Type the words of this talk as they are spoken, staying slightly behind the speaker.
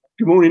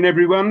Good morning,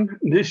 everyone.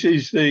 This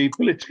is the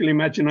Political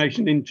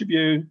Imagination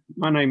interview.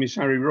 My name is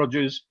Harry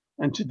Rogers,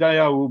 and today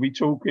I will be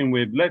talking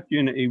with Left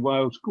Unity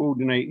Wales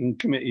Coordinating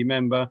Committee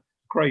member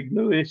Craig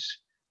Lewis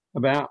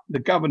about the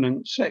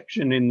governance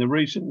section in the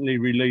recently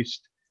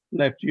released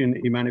Left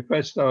Unity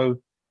Manifesto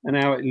and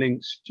how it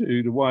links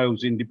to the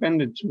Wales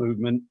independence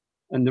movement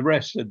and the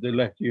rest of the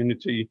Left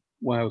Unity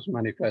Wales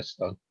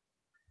Manifesto.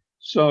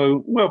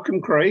 So, welcome,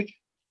 Craig.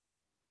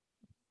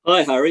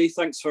 Hi, Harry.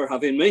 Thanks for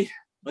having me.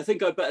 I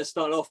think I'd better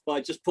start off by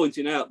just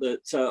pointing out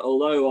that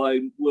although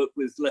I work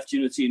with Left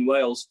Unity in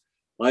Wales,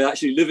 I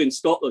actually live in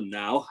Scotland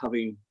now,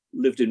 having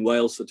lived in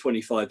Wales for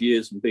 25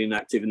 years and been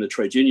active in the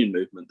trade union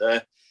movement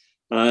there,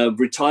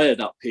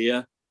 retired up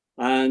here.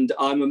 And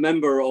I'm a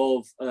member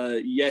of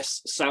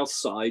Yes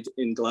Southside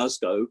in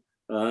Glasgow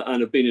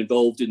and have been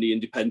involved in the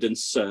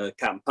independence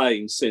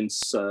campaign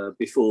since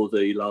before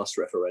the last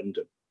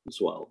referendum as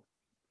well.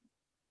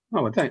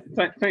 Oh,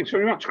 thanks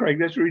very much, Craig.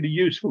 That's really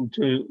useful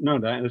to know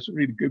that. That's a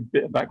really good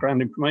bit of background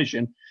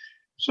information.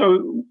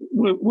 So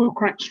we'll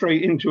crack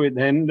straight into it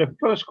then. The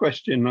first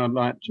question I'd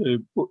like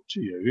to put to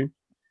you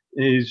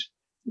is,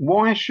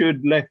 why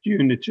should Left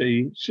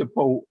Unity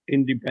support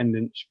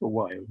independence for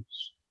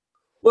Wales?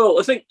 Well,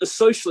 I think as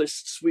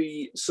socialists,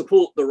 we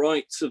support the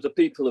rights of the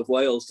people of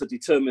Wales to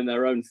determine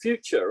their own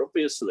future,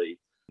 obviously.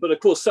 But of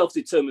course,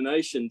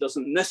 self-determination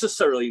doesn't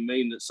necessarily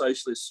mean that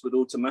socialists would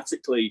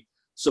automatically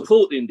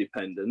support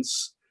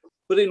independence.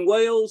 But in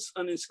Wales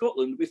and in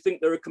Scotland, we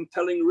think there are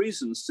compelling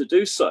reasons to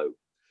do so.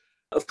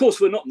 Of course,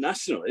 we're not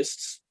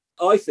nationalists.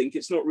 I think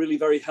it's not really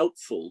very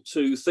helpful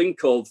to think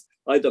of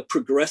either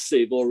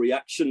progressive or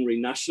reactionary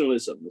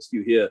nationalism, as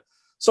you hear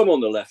some on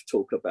the left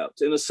talk about.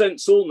 In a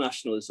sense, all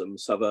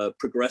nationalisms have a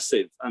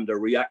progressive and a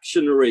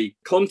reactionary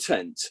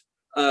content.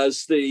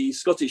 As the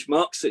Scottish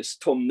Marxist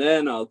Tom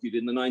Nairn argued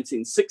in the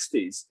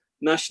 1960s,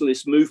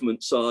 nationalist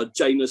movements are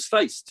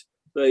Janus-faced.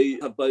 They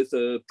have both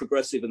a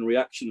progressive and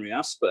reactionary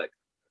aspect.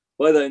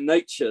 By their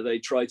nature, they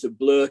try to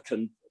blur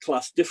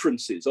class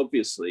differences,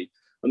 obviously.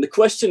 And the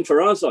question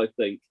for us, I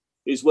think,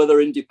 is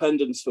whether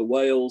independence for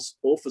Wales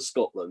or for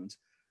Scotland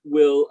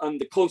will, and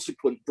the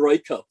consequent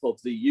breakup of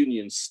the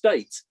Union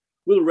state,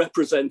 will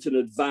represent an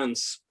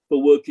advance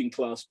for working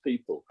class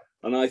people.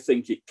 And I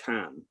think it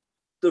can.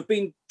 There have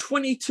been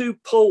 22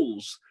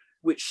 polls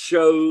which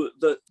show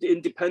that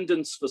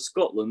independence for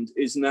Scotland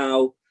is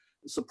now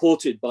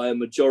supported by a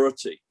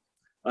majority.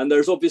 And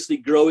there's obviously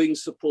growing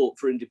support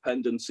for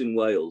independence in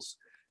Wales.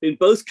 In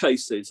both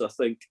cases, I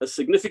think a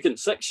significant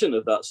section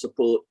of that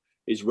support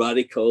is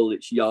radical,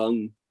 it's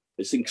young,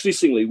 it's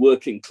increasingly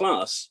working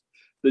class.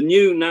 The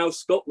new Now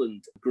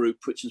Scotland group,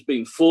 which has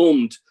been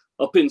formed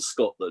up in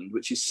Scotland,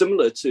 which is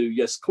similar to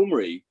Yes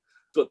Cymru,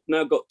 but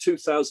now got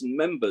 2,000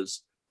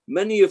 members,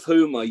 many of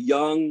whom are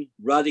young,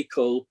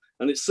 radical,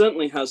 and it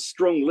certainly has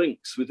strong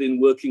links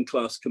within working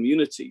class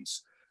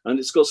communities. And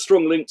it's got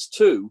strong links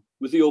too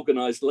with the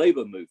organised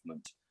labour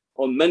movement.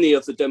 On many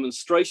of the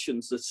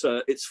demonstrations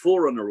that its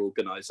forerunner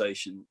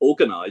organisation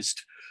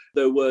organised,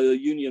 there were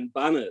union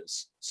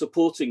banners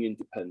supporting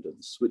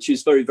independence, which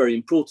is very, very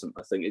important.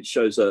 I think it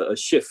shows a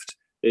shift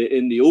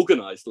in the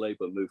organised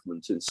labour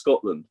movement in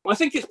Scotland. I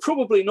think it's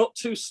probably not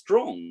too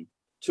strong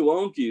to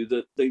argue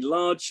that the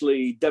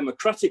largely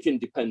democratic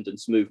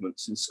independence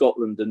movements in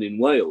Scotland and in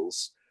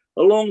Wales,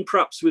 along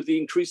perhaps with the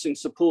increasing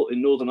support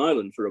in Northern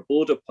Ireland for a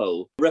border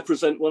poll,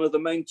 represent one of the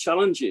main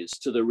challenges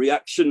to the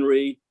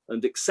reactionary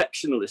and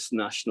exceptionalist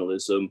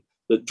nationalism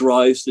that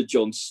drives the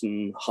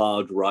Johnson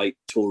hard right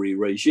Tory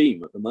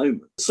regime at the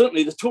moment.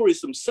 Certainly the Tories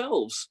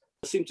themselves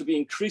seem to be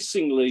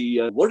increasingly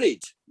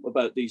worried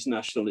about these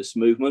nationalist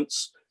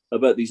movements,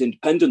 about these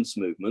independence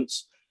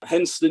movements,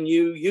 hence the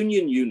new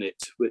union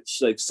unit, which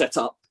they've set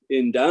up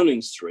in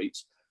Downing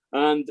Street,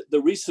 and the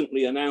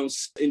recently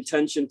announced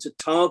intention to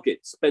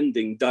target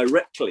spending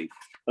directly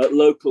at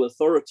local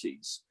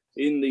authorities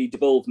in the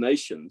devolved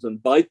nations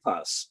and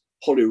bypass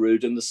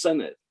Holyrood and the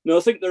Senedd. Now,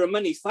 I think there are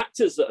many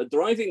factors that are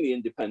driving the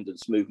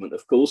independence movement,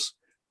 of course,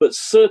 but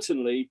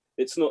certainly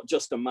it's not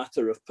just a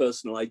matter of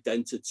personal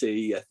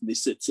identity,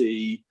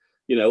 ethnicity,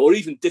 or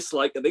even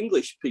dislike of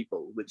English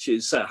people, which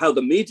is how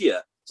the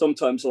media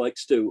sometimes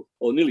likes to,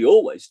 or nearly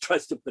always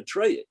tries to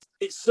portray it.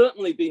 It's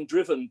certainly been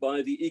driven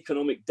by the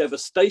economic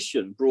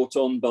devastation brought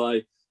on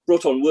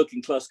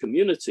working class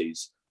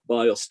communities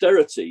by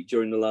austerity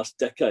during the last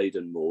decade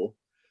and more.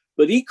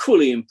 But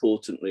equally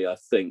importantly, I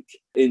think,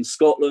 in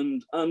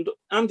Scotland and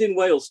in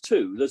Wales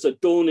too, there's a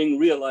dawning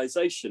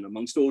realization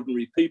amongst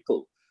ordinary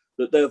people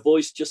that their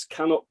voice just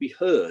cannot be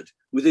heard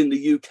within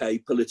the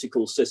UK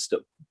political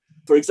system.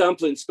 For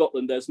example, in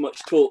Scotland, there's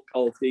much talk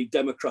of the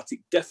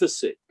democratic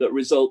deficit that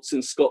results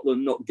in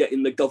Scotland not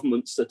getting the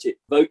governments that it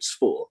votes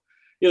for.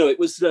 It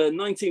was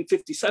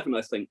 1957,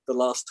 I think, the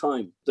last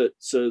time that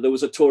there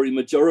was a Tory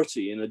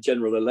majority in a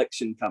general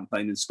election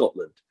campaign in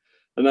Scotland.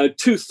 And now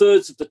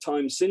 2/3 of the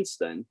time since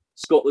then,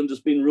 Scotland has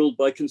been ruled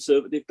by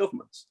Conservative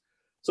governments.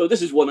 So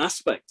this is one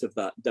aspect of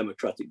that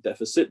democratic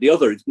deficit. The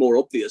other is more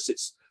obvious.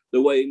 It's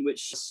the way in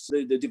which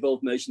the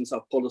devolved nations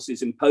have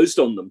policies imposed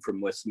on them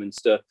from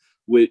Westminster,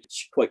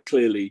 which quite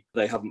clearly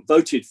they haven't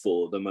voted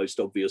for, the most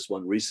obvious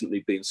one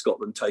recently being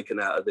Scotland taken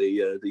out of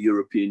the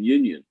European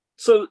Union.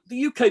 So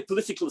the UK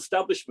political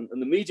establishment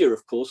and the media,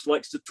 of course,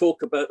 likes to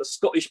talk about a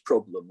Scottish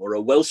problem or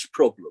a Welsh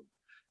problem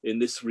in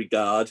this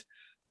regard.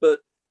 But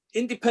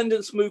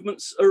independence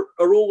movements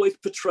are always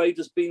portrayed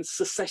as being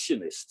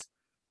secessionist.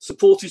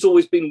 Support has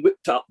always been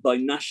whipped up by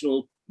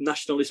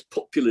nationalist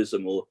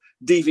populism or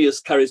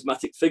devious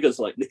charismatic figures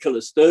like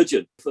Nicola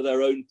Sturgeon for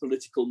their own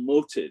political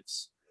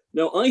motives.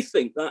 Now, I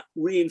think that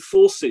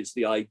reinforces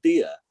the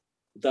idea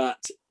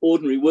that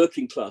ordinary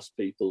working class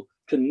people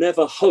can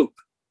never hope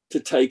to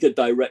take a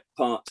direct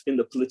part in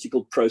the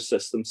political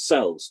process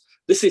themselves.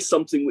 This is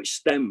something which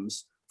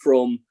stems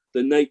from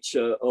the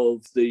nature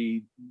of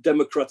the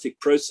democratic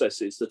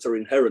processes that are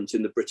inherent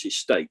in the British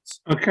state.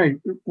 Okay,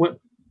 well,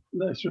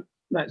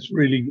 that's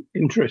really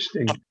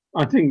interesting.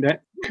 I think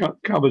that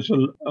covers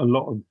a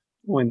lot of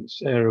points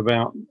there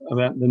about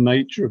the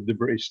nature of the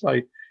British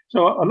state.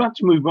 So I'd like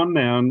to move on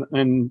now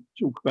and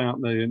talk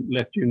about the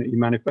Left Unity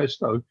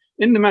Manifesto.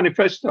 In the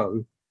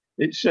manifesto,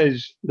 it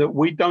says that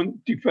we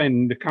don't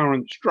defend the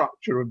current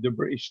structure of the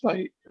British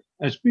state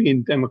as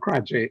being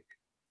democratic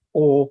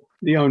or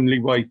the only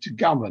way to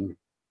govern.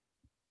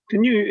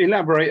 Can you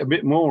elaborate a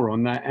bit more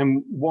on that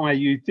and why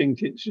you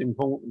think it's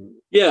important?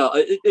 Yeah,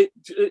 it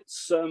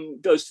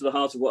goes to the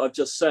heart of what I've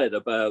just said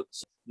about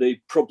the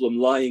problem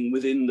lying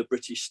within the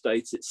British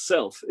state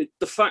itself.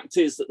 The fact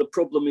is that the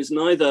problem is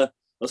neither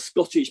a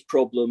Scottish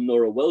problem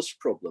nor a Welsh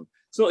problem.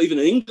 It's not even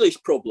an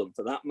English problem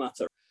for that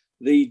matter.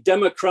 The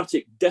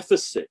democratic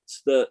deficit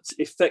that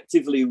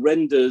effectively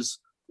renders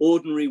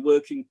ordinary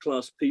working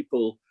class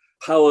people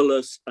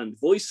powerless and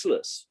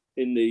voiceless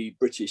in the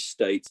British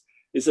state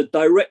is a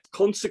direct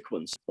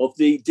consequence of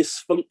the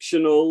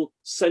dysfunctional,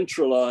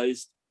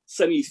 centralized,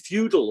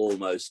 semi-feudal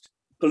almost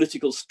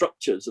political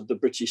structures of the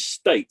British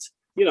state.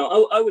 You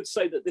know, I would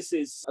say that this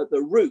is at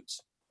the root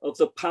of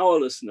the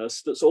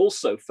powerlessness that's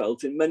also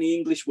felt in many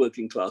English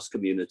working class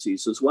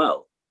communities as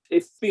well.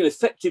 It's been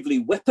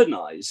effectively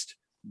weaponized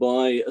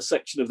by a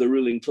section of the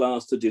ruling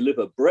class to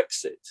deliver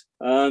Brexit.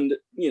 And,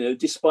 you know,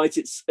 despite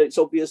its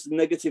obvious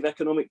negative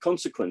economic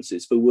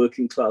consequences for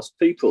working class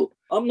people.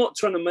 I'm not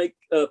trying to make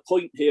a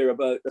point here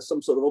about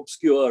some sort of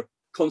obscure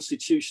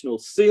constitutional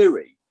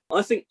theory.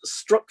 I think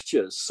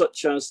structures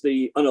such as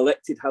the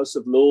unelected House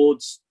of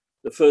Lords,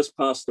 the first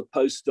past the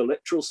post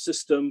electoral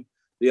system,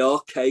 the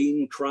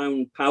arcane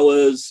crown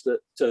powers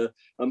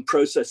and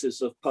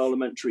processes of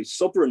parliamentary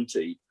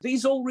sovereignty,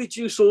 these all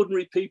reduce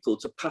ordinary people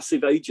to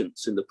passive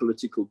agents in the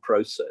political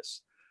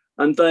process.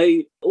 And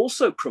they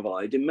also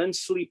provide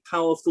immensely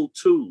powerful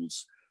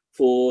tools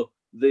for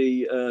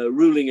the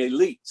ruling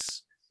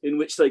elites through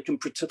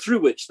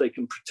which they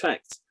can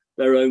protect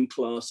their own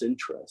class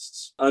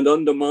interests and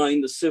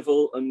undermine the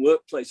civil and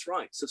workplace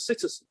rights of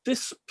citizens.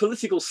 This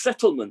political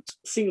settlement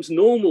seems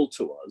normal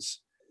to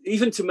us,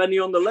 even to many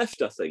on the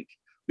left, I think,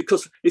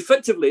 because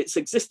effectively it's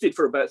existed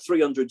for about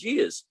 300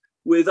 years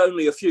with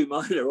only a few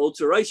minor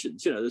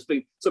alterations. You know, there's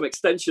been some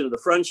extension of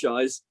the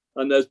franchise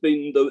and there's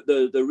been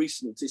the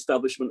recent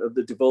establishment of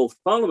the devolved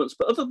parliaments.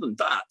 But other than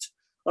that,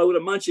 I would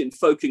imagine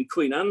folk in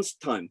Queen Anne's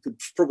time could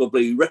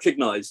probably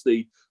recognise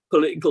the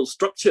political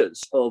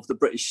structures of the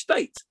British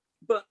state.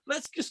 But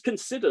let's just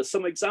consider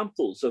some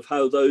examples of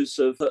how those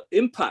have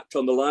impact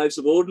on the lives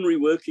of ordinary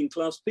working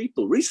class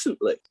people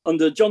recently.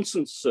 Under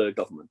Johnson's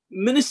government,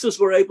 ministers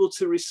were able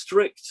to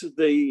restrict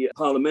the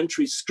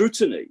parliamentary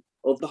scrutiny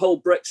of the whole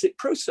Brexit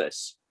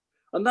process.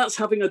 And that's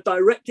having a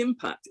direct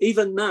impact,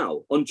 even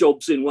now, on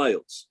jobs in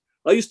Wales.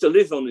 I used to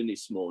live on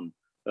Ynys Môn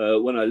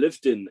when I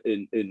lived in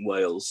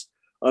Wales.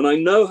 And I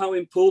know how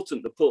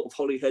important the Port of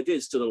Holyhead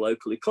is to the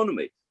local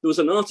economy. There was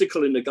an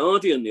article in The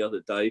Guardian the other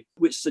day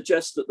which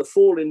suggests that the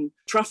fall in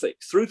traffic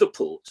through the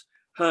port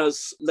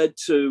has led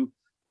to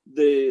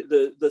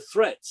the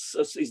threats,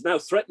 is now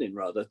threatening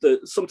rather,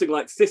 something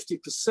like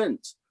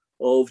 50%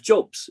 of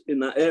jobs in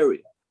that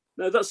area.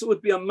 Now, that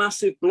would be a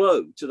massive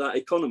blow to that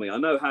economy. I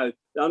know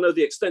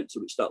the extent to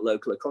which that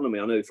local economy,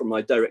 I know from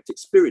my direct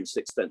experience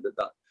the extent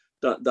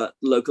that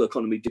local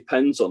economy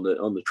depends on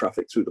the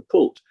traffic through the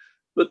port.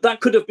 But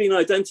that could have been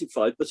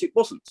identified, but it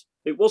wasn't.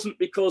 It wasn't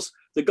because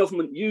the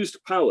government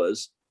used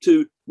powers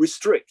to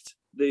restrict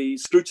the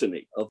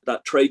scrutiny of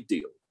that trade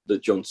deal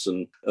that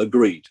Johnson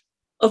agreed.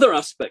 Other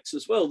aspects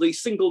as well, the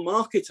Single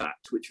Market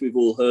Act, which we've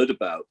all heard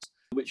about,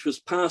 which was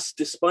passed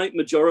despite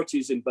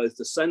majorities in both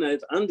the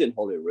Senedd and in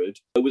Holyrood,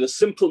 with a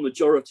simple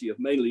majority of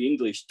mainly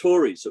English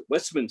Tories at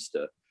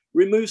Westminster,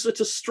 removes at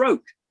a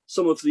stroke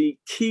some of the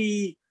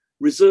key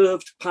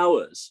reserved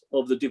powers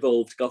of the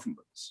devolved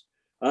governments.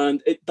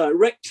 And it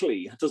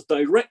has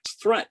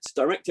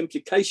direct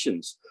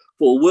implications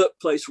for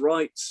workplace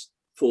rights,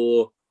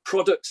 for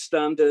product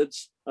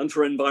standards, and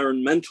for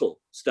environmental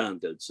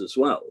standards as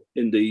well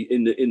in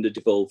the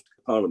devolved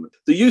parliament.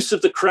 The use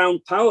of the crown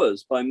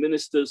powers by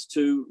ministers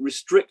to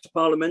restrict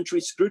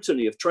parliamentary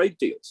scrutiny of trade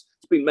deals.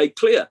 It's been made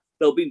clear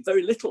there'll be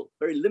very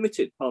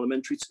limited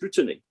parliamentary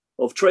scrutiny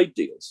of trade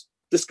deals.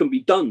 this can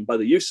be done by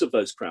the use of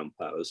those Crown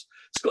powers.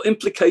 It's got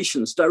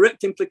implications,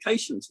 direct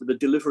implications for the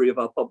delivery of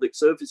our public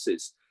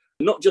services,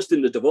 not just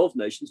in the devolved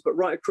nations, but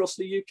right across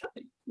the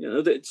UK.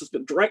 It's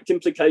got direct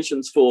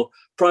implications for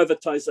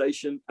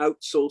privatisation,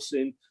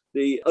 outsourcing,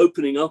 the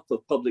opening up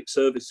of public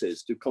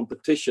services to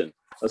competition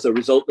as a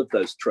result of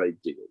those trade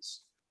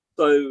deals.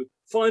 So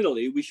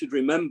finally, we should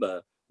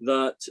remember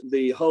that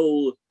the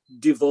whole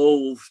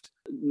devolved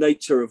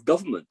nature of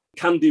government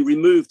can be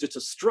removed at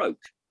a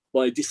stroke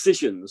by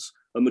decisions,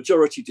 a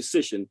majority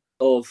decision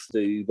of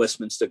the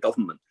Westminster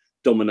government,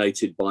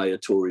 dominated by a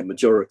Tory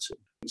majority.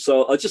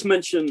 So I'll just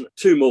mention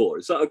two more.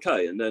 Is that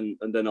okay? And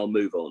then I'll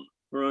move on.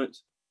 All right.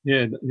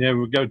 Yeah,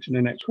 we'll go to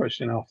the next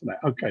question after that.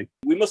 Okay.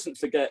 We mustn't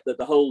forget that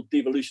the whole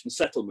devolution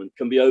settlement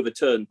can be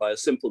overturned by a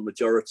simple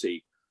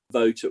majority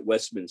vote at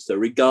Westminster,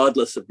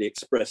 regardless of the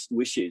expressed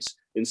wishes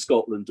in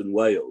Scotland and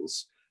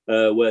Wales,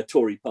 where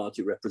Tory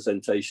party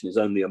representation is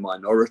only a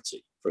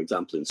minority. For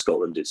example, in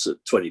Scotland, it's at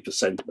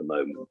 20% at the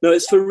moment. Now,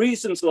 it's for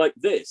reasons like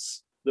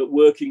this that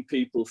working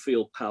people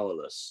feel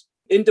powerless.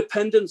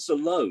 Independence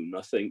alone,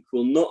 I think,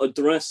 will not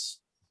address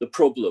the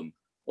problem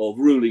of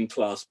ruling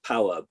class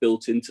power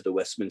built into the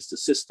Westminster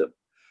system,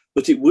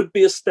 but it would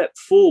be a step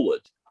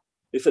forward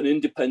if an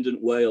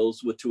independent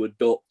Wales were to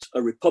adopt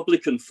a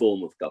republican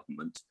form of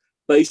government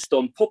based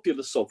on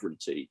popular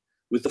sovereignty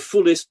with the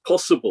fullest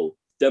possible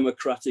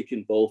democratic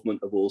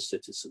involvement of all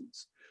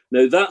citizens.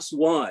 Now, that's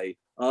why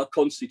our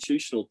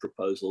constitutional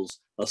proposals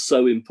are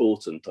so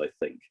important, I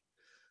think.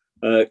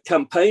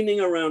 Campaigning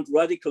around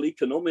radical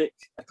economic,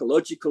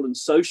 ecological, and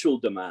social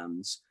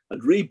demands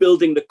and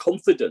rebuilding the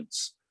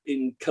confidence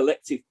in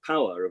collective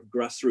power of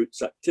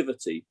grassroots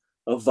activity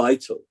are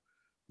vital.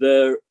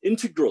 They're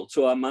integral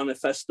to our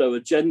manifesto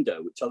agenda,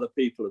 which other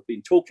people have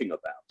been talking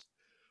about.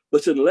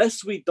 But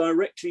unless we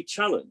directly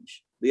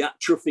challenge the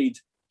atrophied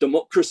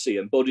democracy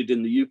embodied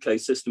in the UK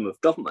system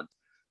of government,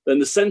 then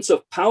the sense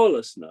of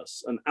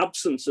powerlessness and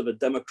absence of a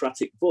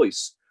democratic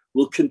voice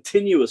will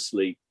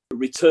continuously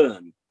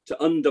return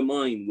to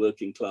undermine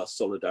working class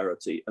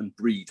solidarity and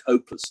breed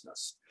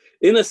hopelessness.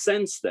 In a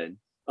sense, then,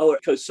 our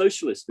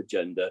eco-socialist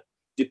agenda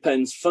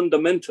depends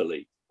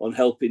fundamentally on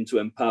helping to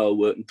empower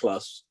working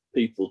class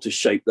people to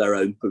shape their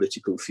own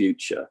political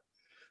future.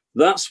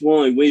 That's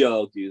why we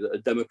argue that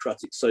a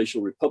democratic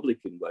social republic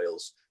in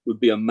Wales would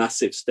be a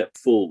massive step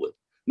forward.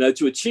 Now,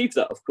 to achieve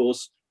that, of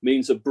course,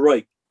 means a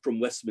break from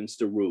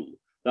Westminster rule.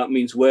 That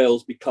means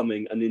Wales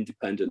becoming an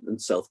independent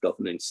and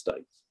self-governing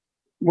state.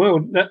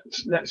 Well,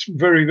 that's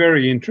very,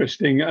 very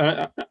interesting.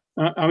 I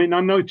mean,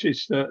 I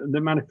noticed that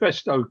the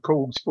manifesto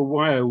calls for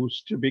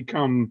Wales to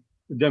become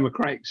a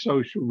democratic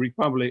social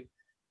republic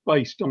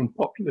based on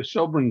popular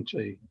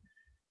sovereignty.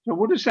 So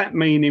what does that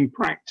mean in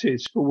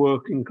practice for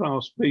working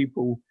class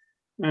people?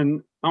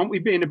 And aren't we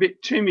being a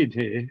bit timid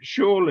here?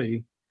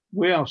 Surely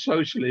we are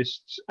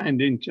socialists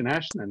and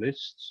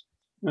internationalists.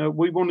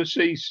 We want to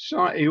see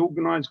society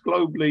organised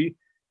globally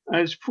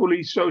as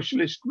fully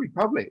socialist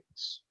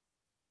republics.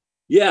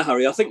 Yeah,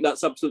 Harry, I think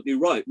that's absolutely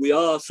right. We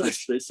are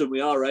socialists and we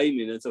are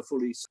aiming at a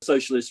fully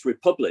socialist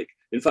republic.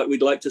 In fact,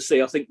 we'd like to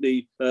see,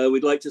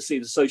 we'd like to see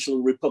the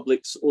social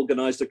republics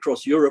organised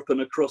across Europe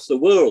and across the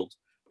world.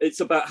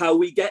 It's about how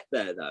we get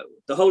there, though.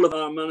 The whole of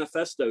our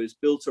manifesto is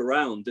built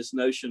around this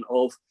notion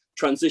of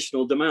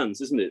transitional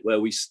demands, isn't it? Where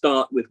we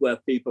start with where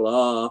people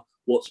are,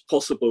 what's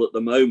possible at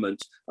the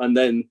moment, and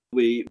then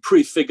we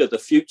prefigure the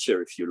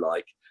future, if you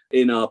like,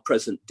 in our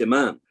present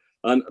demand.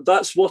 And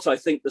that's what I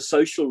think the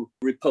social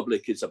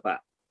republic is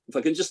about. If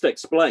I can just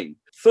explain.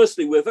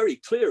 Firstly, we're very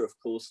clear, of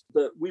course,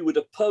 that we would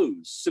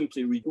oppose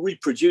simply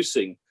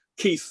reproducing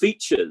key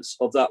features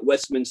of that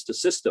Westminster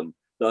system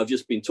that I've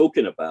just been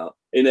talking about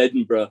in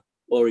Edinburgh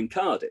or in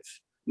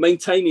Cardiff.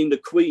 Maintaining the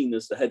Queen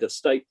as the head of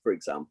state, for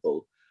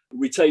example,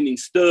 retaining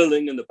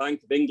sterling and the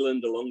Bank of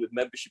England along with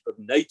membership of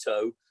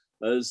NATO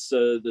as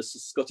the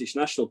Scottish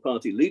National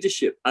Party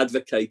leadership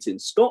advocate in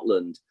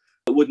Scotland,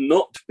 would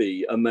not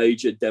be a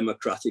major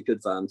democratic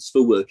advance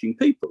for working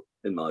people,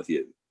 in my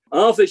view.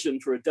 Our vision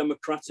for a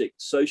democratic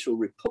social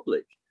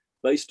republic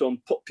based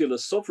on popular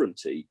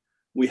sovereignty,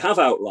 we have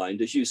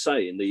outlined, as you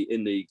say, in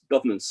the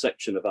governance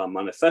section of our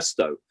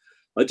manifesto.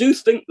 I do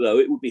think, though,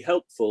 it would be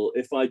helpful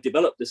if I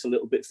develop this a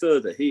little bit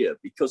further here,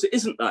 because it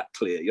isn't that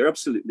clear. You're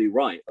absolutely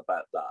right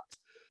about that.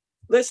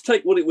 Let's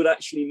take what it would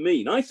actually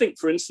mean. I think,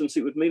 for instance,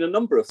 it would mean a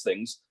number of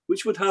things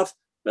which would have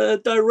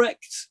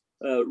direct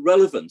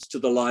relevance to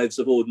the lives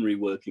of ordinary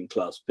working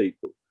class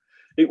people.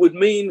 It would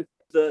mean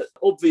that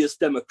obvious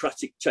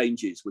democratic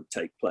changes would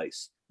take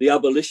place. The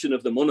abolition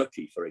of the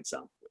monarchy, for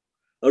example.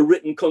 A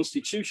written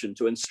constitution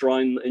to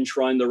enshrine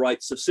the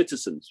rights of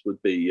citizens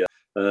would be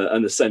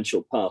an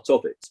essential part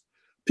of it.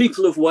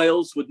 People of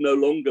Wales would no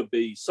longer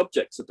be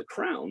subjects of the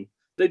Crown.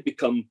 They'd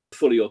become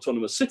fully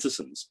autonomous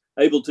citizens,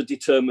 able to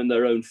determine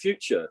their own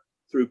future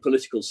through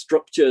political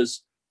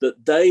structures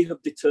that they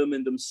have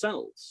determined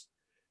themselves.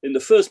 In the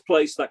first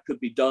place, that could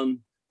be done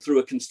through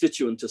a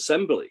constituent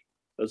assembly,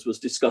 as was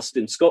discussed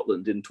in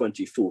Scotland in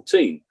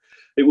 2014.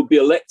 It would be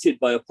elected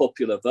by a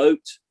popular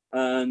vote,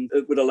 and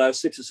it would allow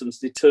citizens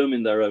to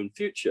determine their own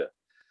future.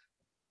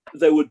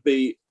 there would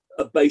be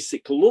a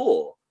basic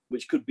law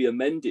which could be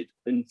amended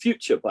in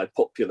future by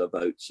popular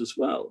votes as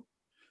well.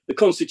 The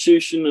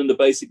constitution and the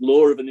basic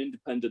law of an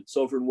independent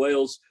sovereign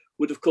Wales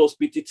would, of course,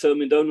 be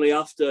determined only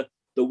after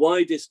the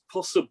widest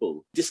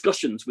possible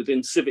discussions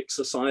within civic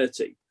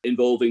society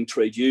involving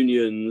trade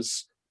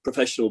unions,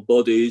 professional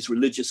bodies,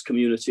 religious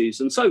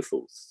communities, and so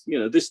forth.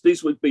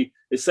 These would be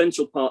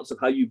essential parts of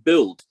how you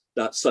build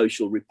that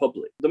social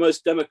republic. The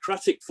most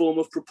democratic form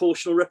of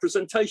proportional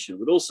representation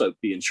would also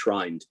be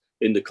enshrined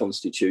in the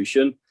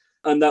constitution,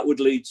 and that would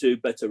lead to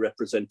better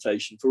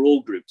representation for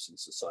all groups in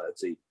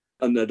society.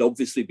 And there'd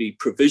obviously be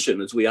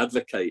provision, as we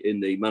advocate in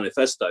the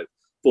manifesto,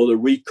 for the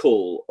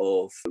recall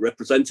of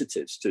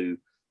representatives to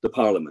the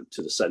Parliament,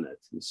 to the Senate,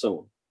 and so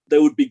on.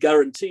 There would be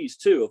guarantees,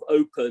 too, of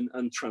open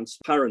and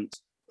transparent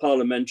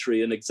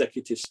parliamentary and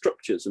executive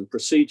structures and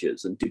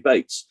procedures and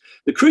debates.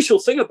 The crucial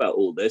thing about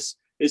all this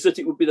is that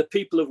it would be the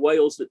people of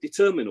Wales that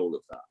determine all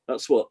of that.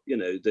 That's what,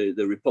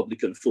 the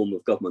Republican form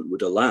of government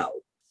would allow.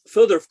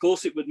 Further, of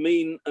course, it would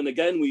mean, and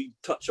again, we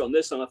touch on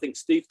this, and I think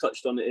Steve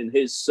touched on it in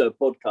his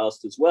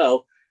podcast as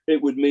well,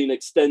 it would mean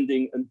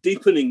extending and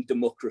deepening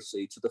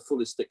democracy to the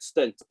fullest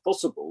extent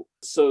possible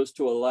so as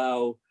to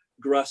allow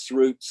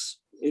grassroots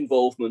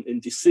involvement in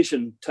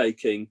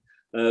decision-taking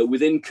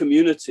within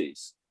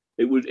communities.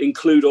 It would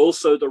include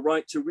also the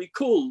right to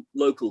recall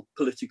local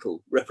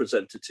political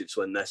representatives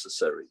when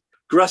necessary.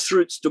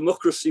 Grassroots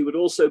democracy would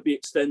also be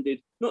extended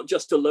not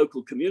just to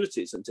local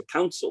communities and to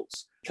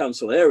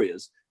council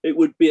areas, it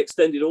would be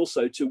extended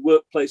also to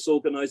workplace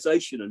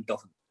organisation and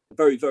government. A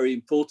very, very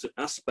important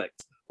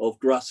aspect of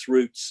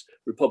grassroots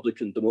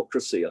Republican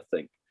democracy, I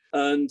think.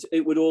 And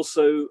it would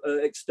also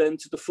extend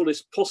to the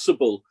fullest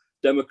possible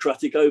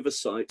democratic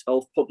oversight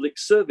of public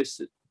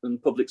services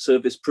and public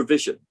service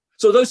provision.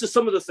 So those are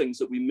some of the things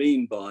that we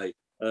mean by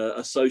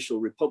a social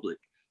republic.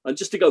 And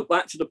just to go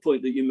back to the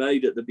point that you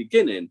made at the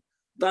beginning,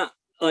 that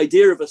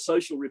idea of a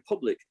social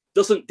republic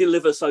doesn't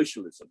deliver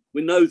socialism.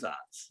 We know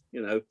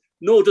that,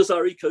 nor does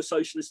our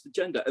eco-socialist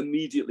agenda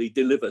immediately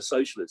deliver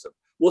socialism.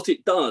 What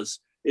it does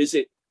is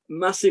it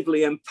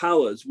massively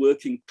empowers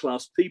working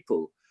class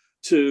people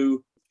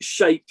to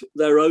shape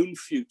their own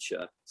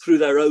future through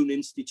their own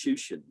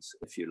institutions,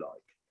 if you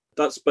like.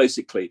 That's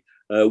basically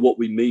what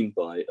we mean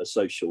by a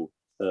social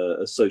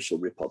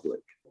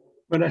republic.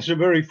 Well, that's a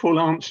very full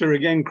answer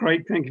again,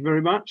 Craig. Thank you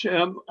very much.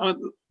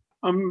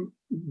 I'm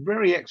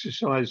very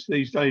exercised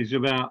these days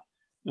about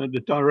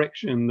the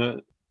direction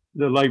that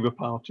the Labour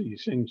Party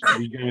seems to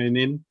be going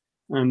in.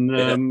 And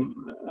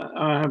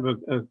I have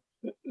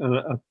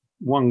a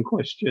one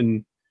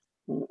question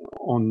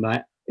on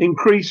that.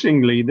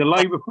 Increasingly, the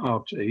Labour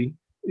Party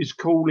is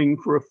calling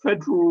for a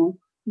federal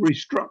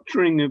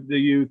restructuring of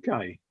the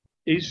UK.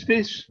 Is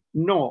this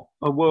not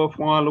a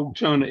worthwhile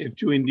alternative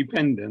to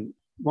independence,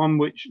 one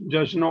which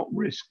does not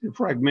risk the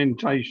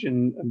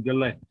fragmentation of the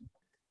left?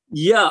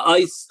 Yeah,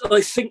 I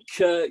think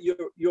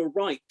you're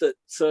right that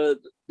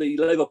the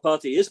Labour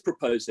Party is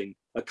proposing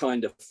a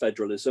kind of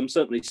federalism.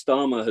 Certainly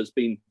Starmer has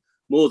been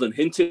more than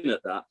hinting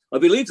at that. I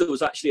believe there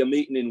was actually a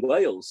meeting in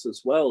Wales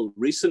as well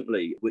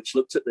recently, which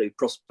looked at the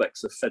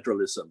prospects of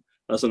federalism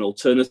as an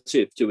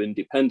alternative to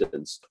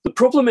independence. The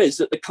problem is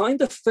that the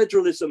kind of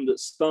federalism that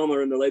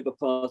Starmer and the Labour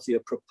Party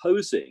are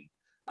proposing,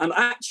 and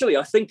actually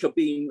I think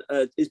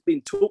is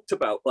being talked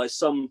about by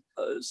some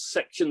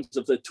sections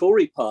of the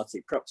Tory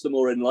party, perhaps the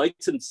more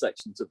enlightened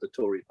sections of the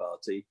Tory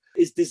party,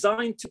 is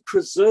designed to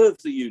preserve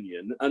the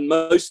union and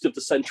most of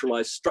the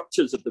centralised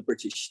structures of the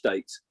British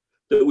state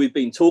that we've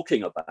been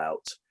talking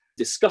about,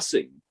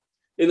 discussing.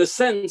 In a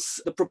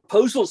sense, the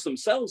proposals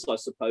themselves, I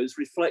suppose,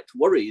 reflect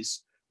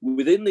worries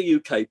within the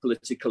UK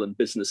political and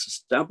business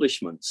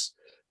establishments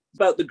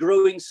about the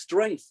growing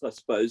strength, I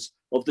suppose,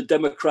 of the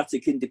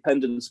democratic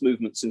independence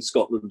movements in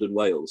Scotland and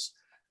Wales,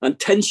 and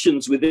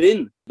tensions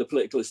within the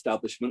political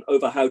establishment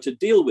over how to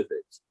deal with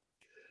it.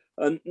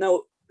 And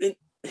now,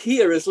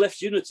 here as Left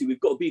Unity,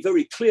 we've got to be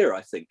very clear,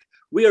 I think.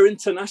 We are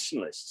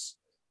internationalists.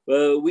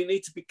 We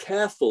need to be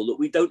careful that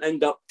we don't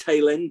end up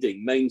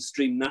tail-ending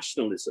mainstream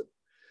nationalism.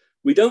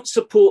 We don't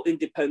support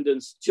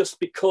independence just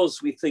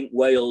because we think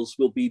Wales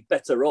will be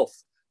better off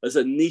as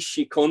a niche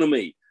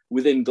economy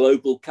within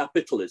global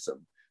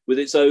capitalism, with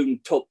its own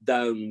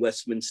top-down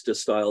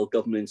Westminster-style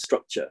governing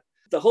structure.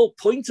 The whole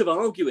point of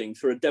arguing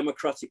for a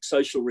democratic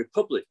social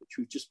republic, which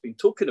we've just been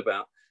talking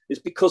about, is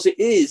because it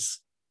is,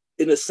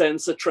 in a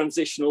sense, a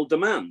transitional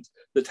demand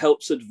that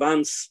helps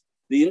advance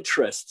the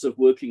interests of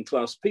working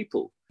class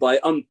people by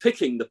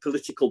unpicking the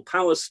political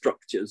power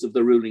structures of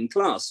the ruling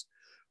class.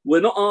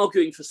 We're not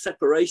arguing for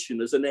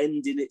separation as an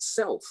end in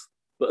itself,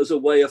 but as a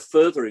way of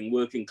furthering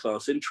working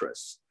class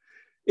interests.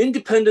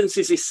 Independence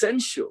is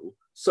essential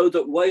so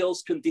that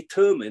Wales can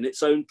determine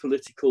its own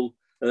political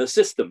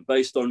system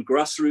based on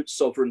grassroots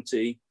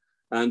sovereignty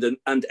and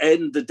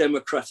end the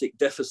democratic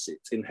deficit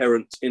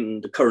inherent in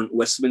the current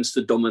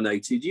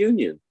Westminster-dominated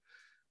union.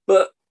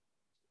 But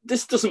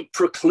this doesn't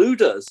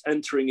preclude us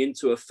entering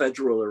into a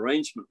federal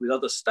arrangement with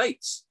other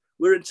states.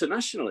 We're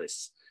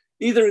internationalists,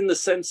 either in the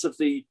sense of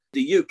the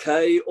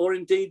UK or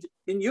indeed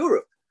in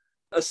Europe.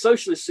 as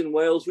socialists in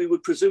Wales, we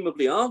would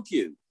presumably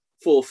argue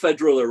for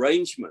federal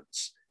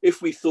arrangements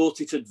if we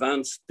thought it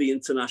advanced the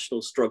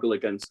international struggle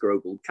against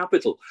global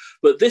capital.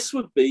 But this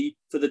would be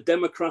for the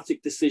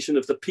democratic decision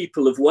of the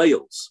people of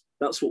Wales.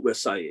 That's what we're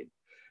saying.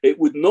 It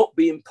would not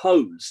be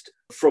imposed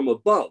from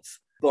above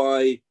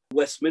by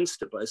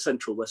Westminster, by a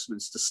central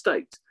Westminster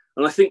state.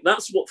 And I think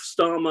that's what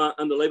Starmer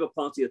and the Labour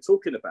Party are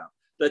talking about.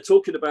 They're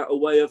talking about a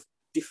way of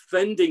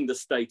defending the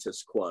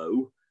status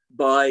quo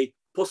by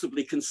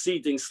possibly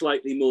conceding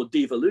slightly more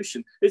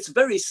devolution. It's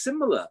very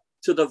similar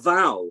to the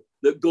vow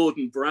that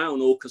Gordon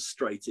Brown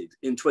orchestrated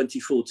in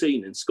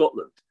 2014 in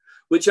Scotland,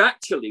 which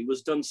actually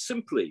was done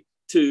simply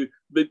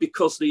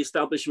because the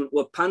establishment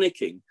were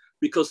panicking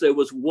because there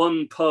was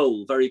one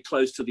poll very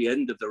close to the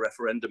end of the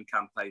referendum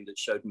campaign that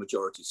showed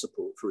majority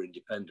support for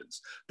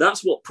independence.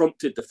 That's what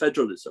prompted the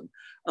federalism.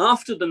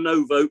 After the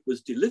no vote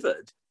was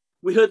delivered,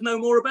 we heard no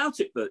more about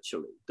it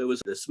virtually. There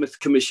was the Smith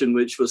Commission,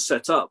 which was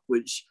set up,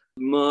 which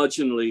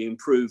marginally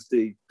improved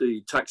the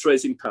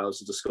tax-raising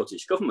powers of the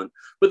Scottish government.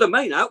 But the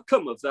main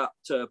outcome of that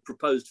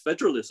proposed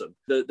federalism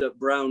that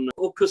Brown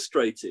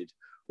orchestrated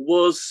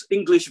was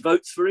English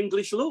votes for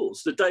English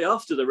laws. The day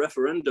after the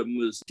referendum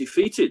was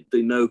defeated,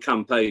 the No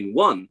campaign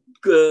won.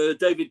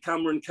 David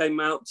Cameron came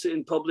out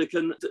in public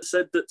and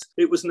said that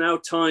it was now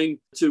time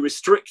to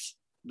restrict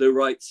the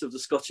rights of the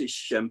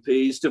Scottish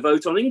MPs to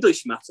vote on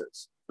English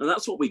matters. And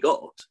that's what we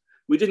got.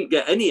 We didn't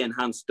get any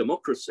enhanced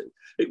democracy.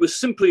 It was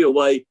simply a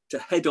way to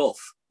head off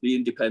the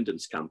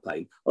independence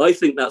campaign. I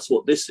think that's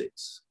what this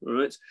is. All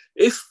right.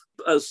 If,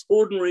 as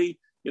ordinary,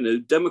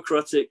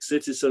 democratic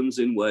citizens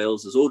in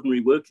Wales, as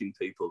ordinary working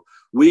people,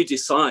 we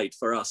decide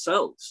for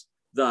ourselves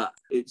that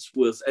it's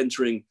worth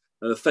entering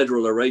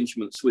federal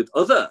arrangements with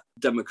other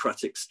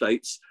democratic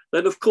states,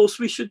 then of course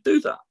we should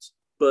do that,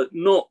 but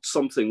not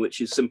something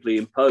which is simply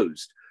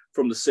imposed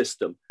from the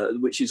system,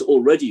 which is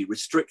already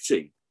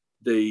restricting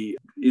the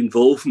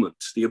involvement,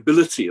 the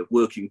ability of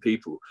working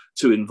people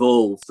to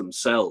involve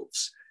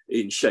themselves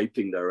in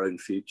shaping their own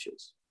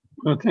futures.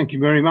 Well, thank you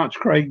very much,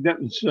 Craig.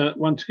 That was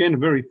once again a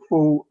very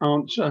full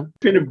answer. It's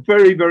been a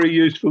very, very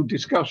useful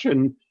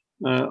discussion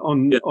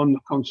on the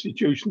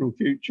constitutional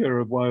future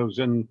of Wales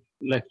and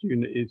Left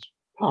Unity's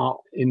part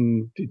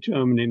in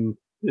determining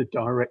the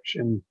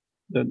direction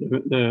that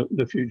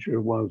the future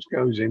of Wales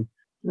goes in.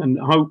 And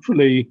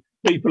hopefully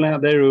people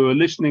out there who are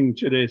listening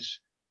to this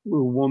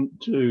will want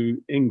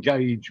to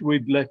engage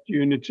with Left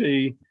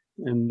Unity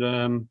and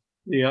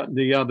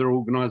the other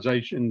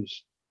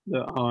organisations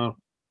that are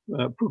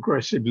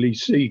progressively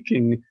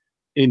seeking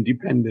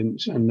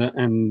independence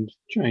and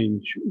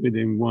change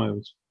within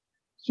Wales.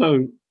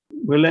 So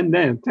we'll end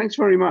there. Thanks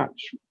very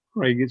much,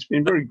 Craig. It's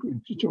been very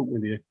good to talk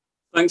with you.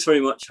 Thanks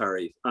very much,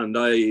 Harry. And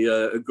I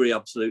agree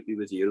absolutely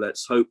with you.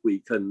 Let's hope we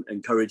can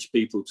encourage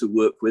people to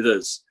work with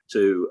us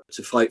to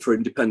fight for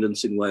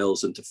independence in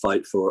Wales and to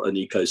fight for an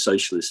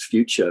eco-socialist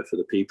future for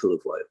the people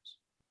of Wales.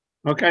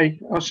 Okay,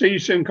 I'll see you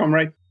soon,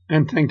 comrade.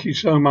 And thank you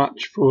so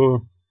much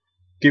for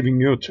giving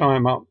your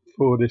time up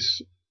for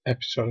this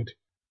episode.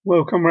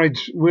 Well,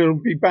 comrades, we'll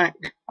be back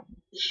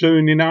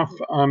soon enough,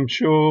 I'm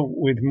sure,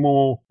 with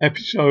more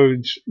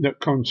episodes that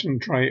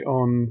concentrate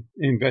on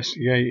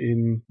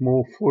investigating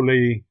more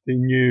fully the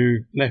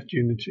new Left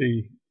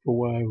Unity for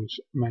Wales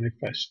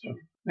manifesto.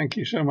 Thank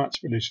you so much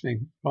for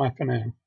listening. Bye for now.